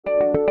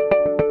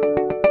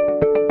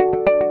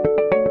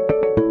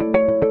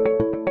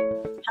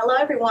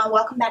everyone,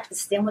 welcome back to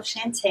STEM with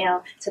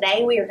Chantel.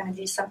 Today we are going to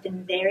do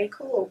something very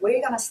cool.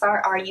 We're going to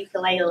start our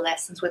ukulele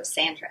lessons with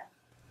Sandra.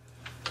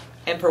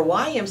 And for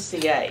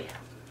YMCA,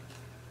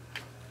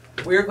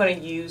 we're going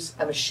to use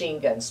a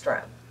machine gun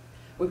strum.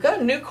 We've got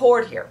a new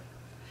chord here,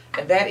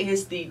 and that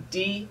is the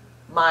D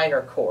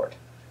minor chord.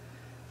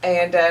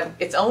 And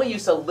it's only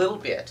used a little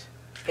bit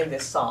in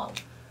this song,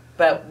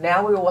 but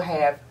now we will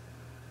have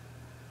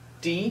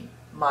D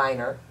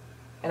minor,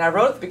 and I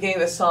wrote at the beginning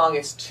of the song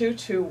it's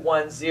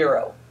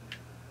 2-2-1-0,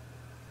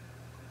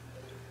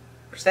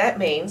 which that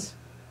means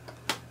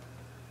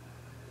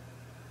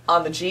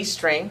on the G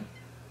string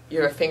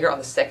you have a finger on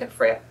the 2nd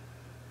fret,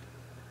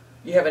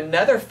 you have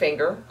another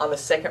finger on the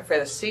 2nd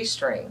fret of the C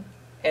string,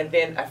 and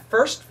then a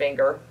first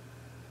finger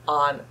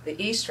on the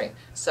E string.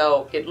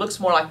 So it looks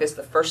more like this.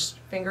 The first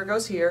finger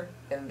goes here,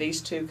 and these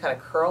two kind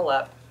of curl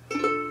up.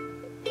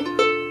 There's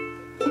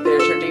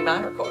your D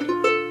minor chord.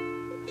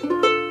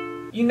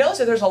 You notice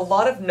that there's a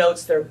lot of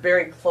notes that are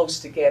very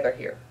close together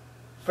here.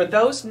 For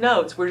those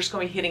notes, we're just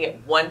going to be hitting it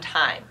one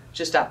time.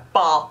 Just a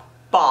bump,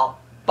 bump,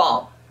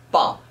 bump,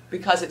 bump,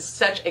 because it's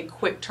such a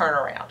quick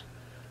turnaround.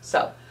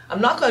 So I'm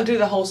not going to do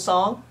the whole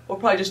song. We'll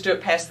probably just do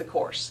it past the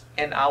chorus.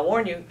 And I'll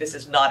warn you, this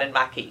is not in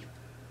my key.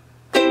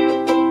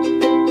 Young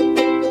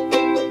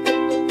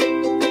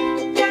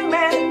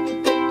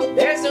man,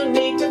 there's no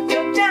need to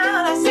feel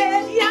down. I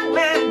said, young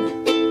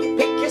man,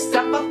 pick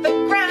yourself off the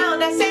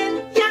ground. I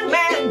said, young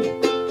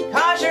man,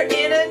 cause you're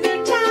in a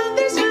new town.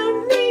 There's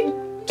no need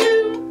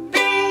to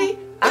be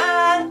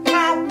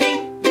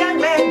unhappy.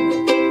 Young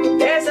man,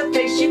 there's a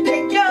place you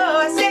can go.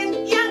 I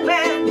said, young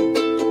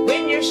man,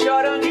 when you're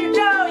short on your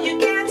dough, you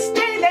can't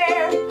stay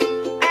there.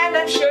 And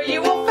I'm sure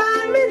you will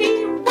find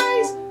many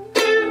ways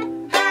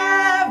to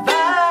have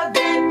a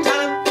good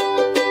time.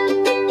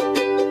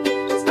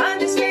 It's fun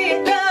to stay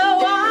at the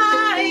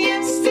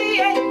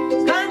YMCA.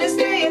 It's fun to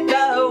stay at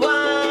the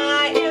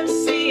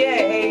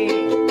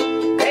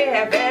YMCA. They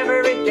have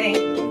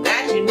everything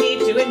that you need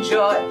to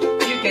enjoy.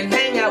 You can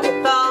hang out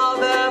with all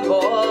the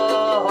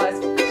boys.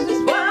 This is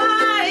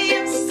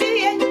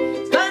YMCA.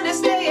 It's fun to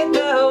stay at the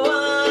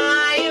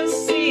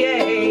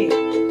YMCA.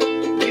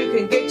 You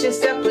can get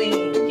yourself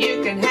clean.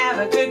 You can have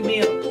a good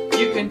meal.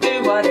 You can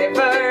do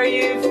whatever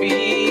you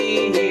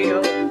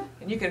feel.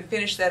 And you can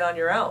finish that on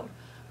your own.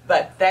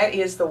 But that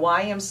is the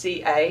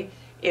YMCA.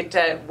 It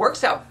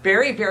works out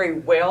very, very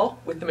well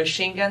with the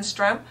machine gun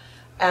strum.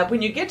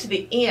 When you get to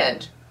the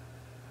end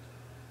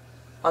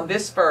on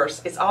this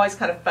verse, it's always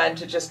kind of fun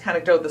to just kind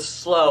of go the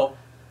slow.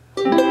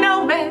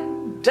 No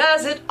man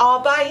does it all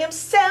by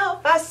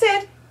himself. I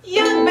said,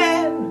 young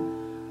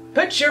man,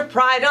 put your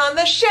pride on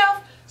the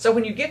shelf. So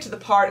when you get to the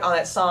part on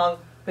that song,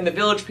 when the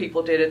Village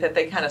People did it, that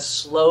they kind of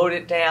slowed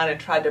it down and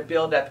tried to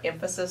build up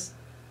emphasis,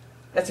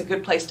 that's a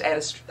good place to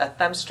add a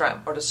thumb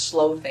strum or to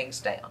slow things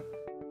down.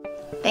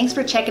 Thanks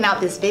for checking out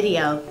this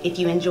video. If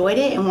you enjoyed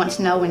it and want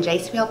to know when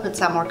JCPL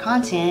puts out more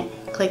content,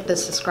 click the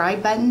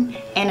subscribe button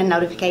and a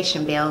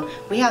notification bell.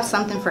 We have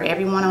something for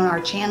everyone on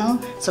our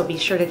channel, so be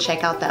sure to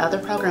check out the other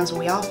programs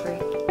we offer.